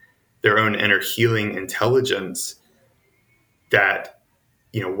trusting their own inner healing intelligence that,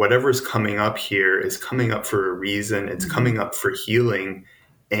 whatever's coming up here is coming up for a reason. It's coming up for healing.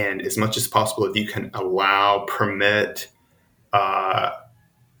 And as much as possible, if you can allow, permit,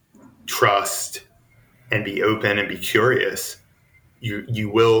 trust, and be open and be curious, you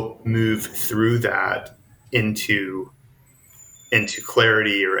will move through that into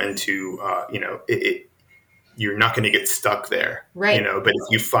clarity, or into, you're not going to get stuck there, right? But if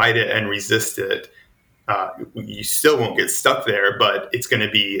you fight it and resist it, you still won't get stuck there, but it's going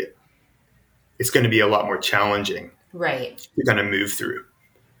to be a lot more challenging, right? to kind of move through.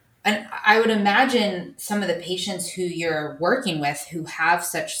 And I would imagine some of the patients who you're working with who have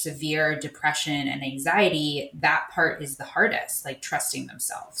such severe depression and anxiety, that part is the hardest, like trusting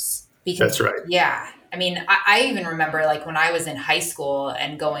themselves. Because, that's right. Yeah. I mean, I even remember like when I was in high school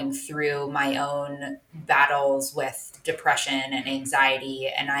and going through my own battles with depression and anxiety,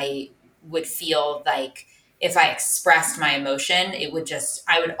 and I would feel like if I expressed my emotion,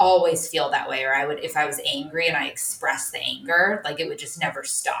 I would always feel that way. Or if I was angry and I expressed the anger, like it would just never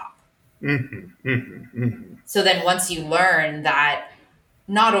stop. Mm-hmm, mm-hmm, mm-hmm. So then once you learn that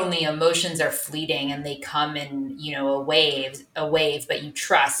not only emotions are fleeting and they come in, a wave, but you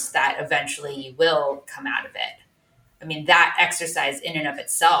trust that eventually you will come out of it. I mean, that exercise in and of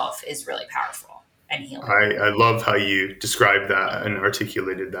itself is really powerful and healing. I love how you described that and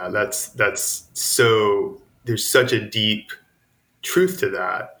articulated that. That's so, there's such a deep truth to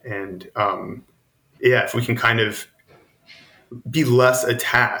that. And if we can kind of be less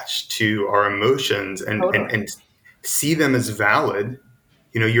attached to our emotions and, Totally. and see them as valid.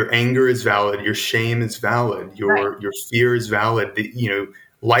 Your anger is valid. Your shame is valid. Your fear is valid.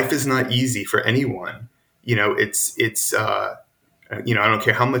 Life is not easy for anyone. It's I don't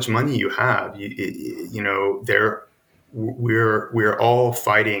care how much money you have. We're all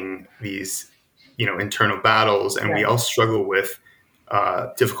fighting these, internal battles, and we all struggle with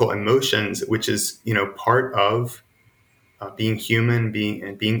difficult emotions, which is, part of being human,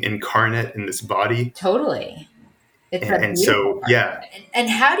 being incarnate in this body. Totally. And so, yeah. And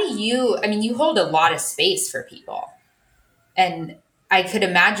how do you hold a lot of space for people. And I could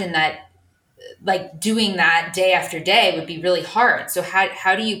imagine that like doing that day after day would be really hard. So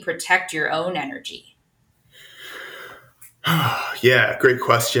how do you protect your own energy? Yeah, great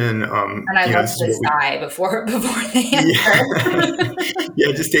question. And I love to sigh before the answer.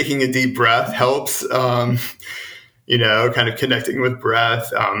 Yeah, just taking a deep breath helps, kind of connecting with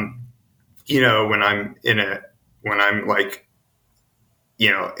breath. When I'm like,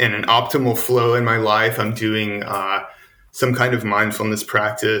 in an optimal flow in my life, I'm doing some kind of mindfulness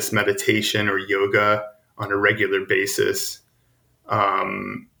practice, meditation, or yoga on a regular basis.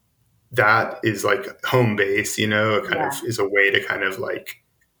 That is like home base, is a way to kind of like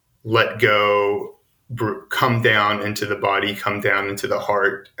let go, come down into the body, come down into the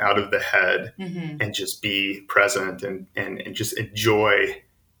heart, out of the head, and just be present and just enjoy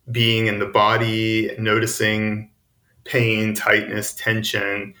being in the body, noticing pain, tightness,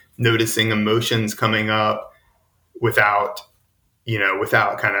 tension, noticing emotions coming up without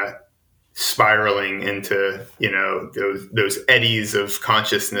kind of spiraling into, those eddies of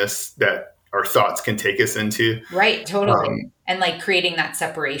consciousness that our thoughts can take us into. Right. Totally. And like creating that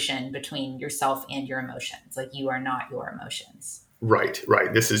separation between yourself and your emotions. Like you are not your emotions. Right.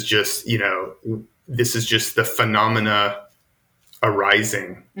 This is just, the phenomena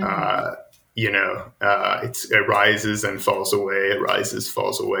arising. It arises and falls away. It rises,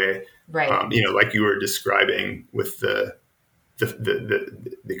 falls away. Right. Like you were describing with the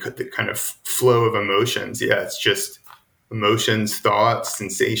kind of flow of emotions. Yeah, it's just emotions, thoughts,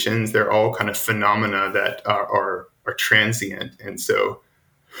 sensations. They're all kind of phenomena that are transient, and so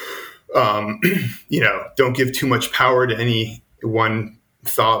don't give too much power to any one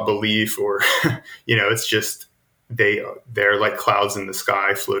thought, belief, or it's just they're like clouds in the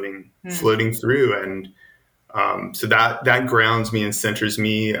sky floating through, and so that grounds me and centers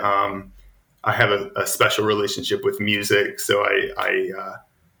me. I have a special relationship with music, so when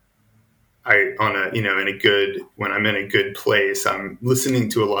I'm in a good place, I'm listening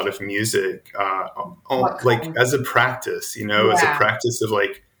to a lot of music, as a practice, as a practice of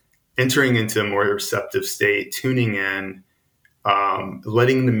like entering into a more receptive state, tuning in,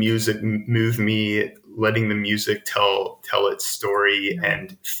 letting the music move me, letting the music tell its story,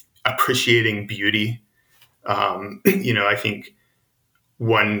 and appreciating beauty. I think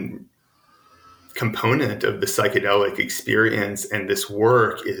one component of the psychedelic experience and this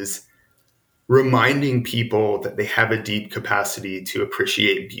work is reminding people that they have a deep capacity to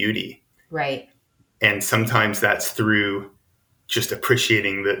appreciate beauty. Right. And sometimes that's through just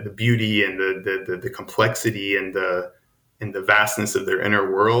appreciating the beauty and the complexity and the vastness of their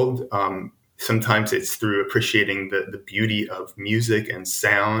inner world. Sometimes it's through appreciating the beauty of music and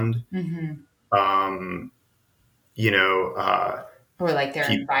sound. Mm-hmm. Um, Or like their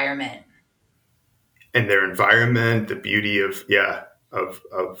environment. And their environment, the beauty of of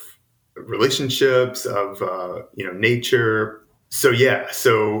relationships, of nature.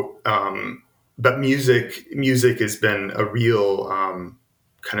 But music has been a real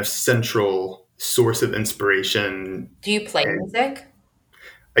kind of central source of inspiration. Do you play music?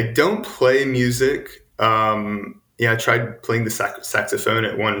 I don't play music. I tried playing the saxophone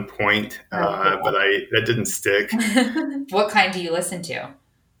at one point, but that didn't stick. What kind do you listen to?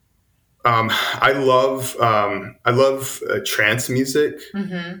 I love trance music.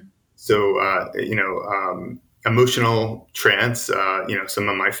 Mm-hmm. So emotional trance. Some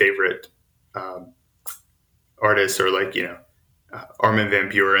of my favorite artists are like Armin van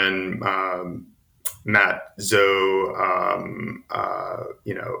Buuren, Matt Zoe,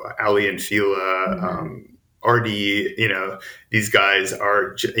 Ali and Fila, Mm-hmm. RD. These guys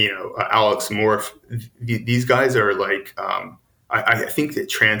are Alex Morph. These guys are like. I think that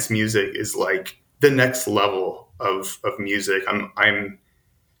trance music is like the next level of music. I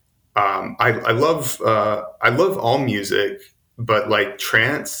love all music, but like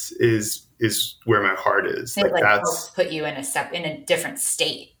trance is where my heart is. It like that's helps put you in a different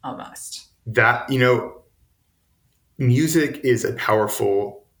state almost. that music is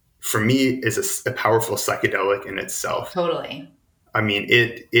for me is a powerful psychedelic in itself. Totally. I mean,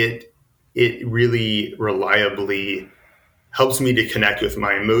 it really reliably helps me to connect with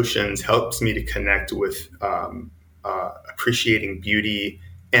my emotions, helps me to connect with appreciating beauty,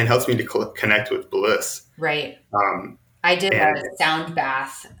 and helps me to connect with bliss. Right. I did a sound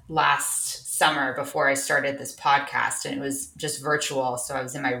bath last summer before I started this podcast, and it was just virtual. So I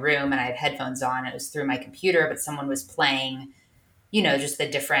was in my room and I had headphones on. It was through my computer, but someone was playing, just the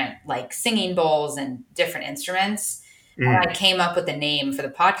different like singing bowls and different instruments. And I came up with a name for the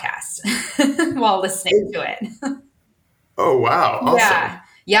podcast while listening to it. Oh, wow. Awesome.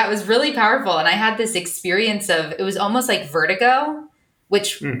 Yeah, it was really powerful. And I had this experience it was almost like vertigo,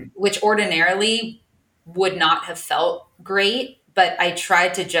 which ordinarily would not have felt great. But I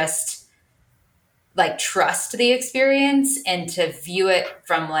tried to just like trust the experience and to view it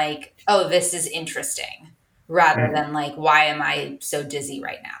from like, oh, this is interesting, rather than like, why am I so dizzy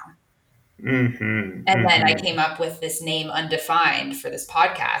right now? Mm-hmm. And then I came up with this name Undefined for this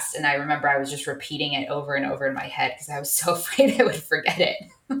podcast. And I remember I was just repeating it over and over in my head because I was so afraid I would forget it.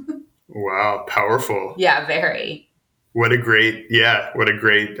 Wow. Powerful. Yeah, very. What a great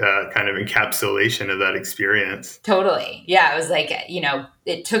kind of encapsulation of that experience. Totally. Yeah. It was like,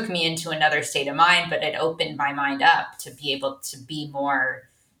 it took me into another state of mind, but it opened my mind up to be able to be more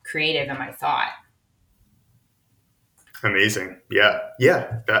creative in my thought. Amazing. Yeah.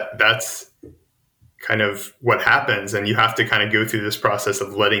 That's kind of what happens. And you have to kind of go through this process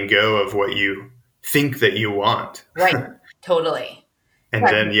of letting go of what you think that you want. Right. Totally. And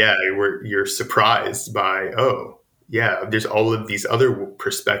then, you're surprised by, there's all of these other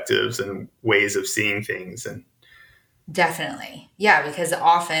perspectives and ways of seeing things. And definitely. Yeah. Because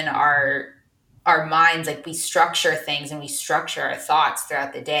often our minds, like we structure things and we structure our thoughts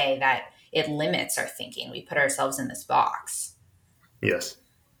throughout the day that it limits our thinking. We put ourselves in this box. Yes.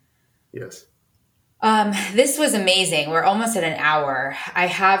 This was amazing. We're almost at an hour. I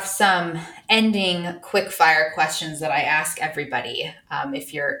have some ending quick fire questions that I ask everybody.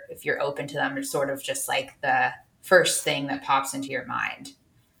 If you're open to them, or sort of just like the first thing that pops into your mind.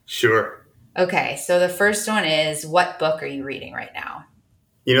 Sure. Okay. So the first one is, what book are you reading right now?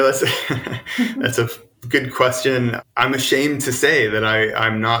 That's a good question. I'm ashamed to say that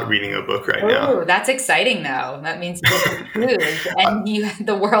I'm not reading a book right now. Oh, that's exciting though. That means you're good food and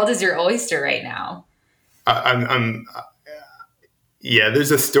the world is your oyster right now.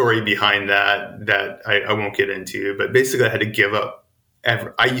 There's a story behind that I won't get into, but basically I had to give up.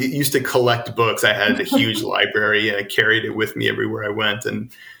 I used to collect books. I had a huge library and I carried it with me everywhere I went,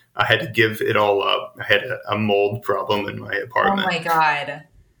 and I had to give it all up. I had a mold problem in my apartment. Oh my God.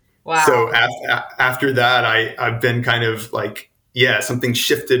 Wow. So after that, I've been kind of like, something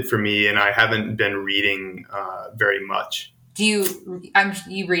shifted for me, and I haven't been reading very much. Do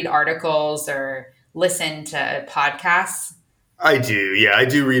you read articles or listen to podcasts? I do. Yeah, I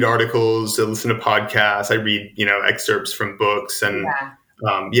do read articles. I listen to podcasts. I read, excerpts from books, and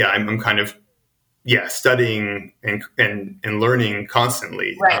I'm kind of studying and learning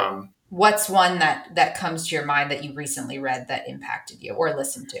constantly. Right. What's one that comes to your mind that you recently read that impacted you or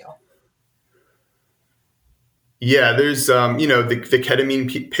listened to? Yeah, there's, the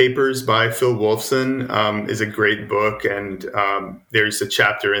ketamine papers by Phil Wolfson is a great book. And there's a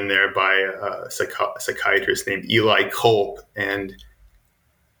chapter in there by a psychiatrist named Eli Culp. And,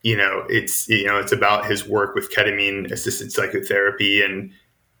 it's about his work with ketamine-assisted psychotherapy and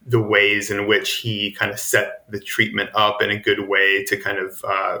the ways in which he kind of set the treatment up in a good way to kind of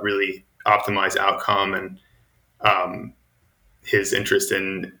really optimize outcome, and his interest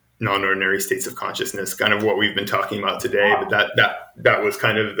in non-ordinary states of consciousness, kind of what we've been talking about today. Wow. But that was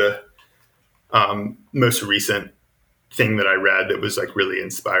kind of the most recent thing that I read that was like really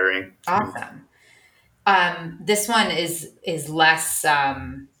inspiring. Awesome. This one is less,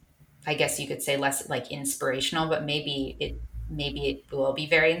 I guess you could say less like inspirational, but maybe it will be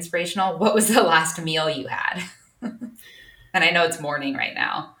very inspirational. What was the last meal you had? And I know it's morning right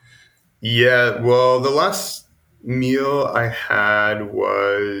now. Yeah, well, the last meal I had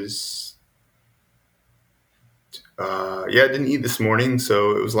was, I didn't eat this morning.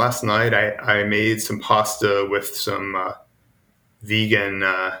 So it was last night. I made some pasta with some vegan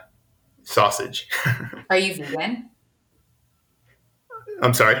sausage. Are you vegan?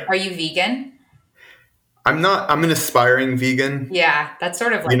 I'm sorry? Are you vegan? I'm an aspiring vegan. Yeah, that's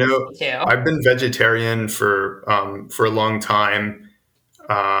sort of like me too. I've been vegetarian for a long time.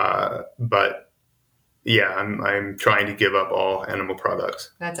 But yeah, I'm trying to give up all animal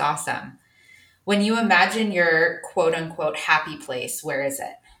products. That's awesome. When you imagine your quote unquote happy place, where is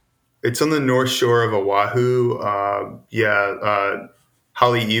it? It's on the north shore of Oahu.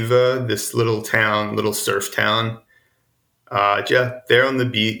 Haleiwa, this little surf town. There on the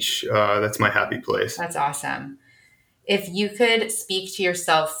beach. That's my happy place. That's awesome. If you could speak to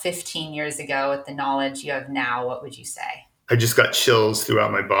yourself 15 years ago with the knowledge you have now, what would you say? I just got chills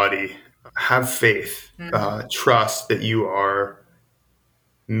throughout my body. Have faith, trust that you are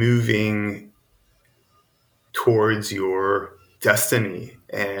moving towards your destiny,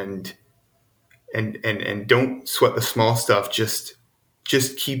 and don't sweat the small stuff. Just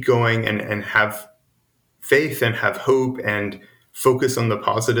keep going and have faith and have hope and focus on the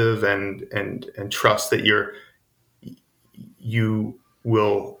positive, and trust that you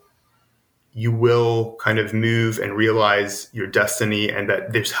will kind of move and realize your destiny, and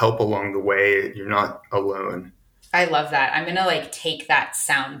that there's help along the way. You're not alone. I love that. I'm going to take that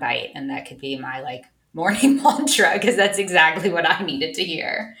sound bite, and that could be my morning mantra, because that's exactly what I needed to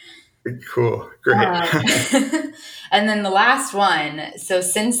hear. Cool. Great. And then the last one. So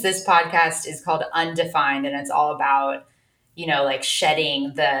since this podcast is called Undefined, and it's all about,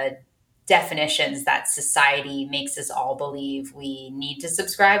 shedding the definitions that society makes us all believe we need to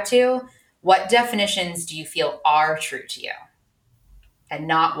subscribe to, what definitions do you feel are true to you and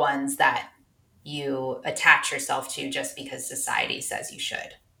not ones that you attach yourself to just because society says you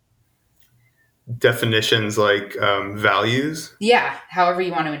should? Definitions like values? Yeah, however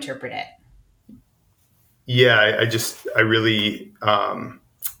you want to interpret it. Yeah, I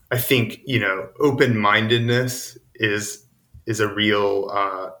think, open-mindedness is a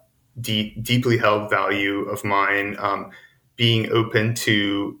real deeply held value of mine. Being open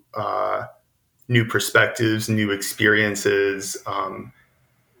to new perspectives, new experiences,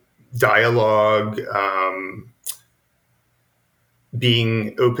 dialogue,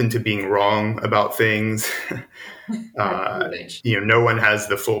 being open to being wrong about things. No one has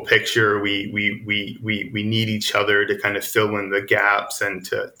the full picture. We need each other to kind of fill in the gaps and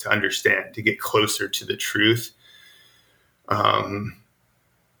to understand, to get closer to the truth.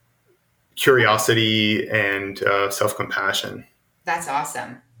 Curiosity and self-compassion. That's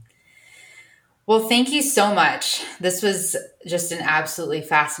awesome. Well, thank you so much. This was just an absolutely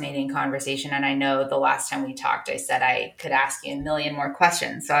fascinating conversation. And I know the last time we talked, I said I could ask you a million more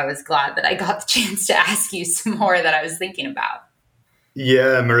questions. So I was glad that I got the chance to ask you some more that I was thinking about.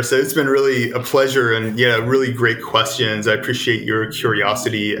 Yeah, Marissa, it's been really a pleasure, and really great questions. I appreciate your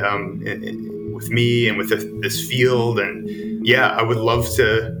curiosity with me and with this field. And I would love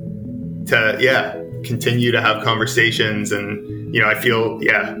to continue to have conversations. And, I feel,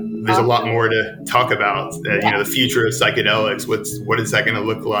 there's a lot more to talk about. The future of psychedelics. What is that going to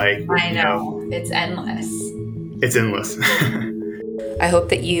look like? I know. It's endless. It's endless. I hope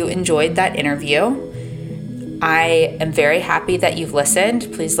that you enjoyed that interview. I am very happy that you've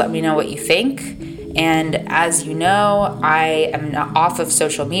listened. Please let me know what you think. And as you know, I am off of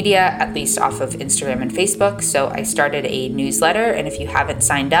social media, at least off of Instagram and Facebook. So I started a newsletter. And if you haven't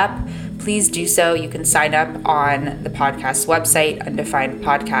signed up, please do so. You can sign up on the podcast website,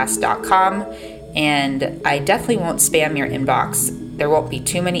 undefinedpodcast.com. And I definitely won't spam your inbox. There won't be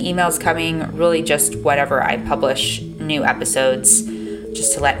too many emails coming, really just whatever I publish new episodes.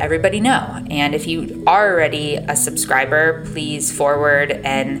 just to let everybody know. And if you are already a subscriber, please forward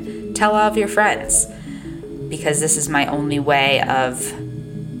and tell all of your friends, because this is my only way of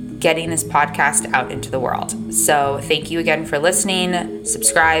getting this podcast out into the world. So thank you again for listening.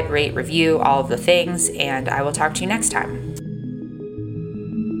 Subscribe, rate, review, all of the things, and I will talk to you next time.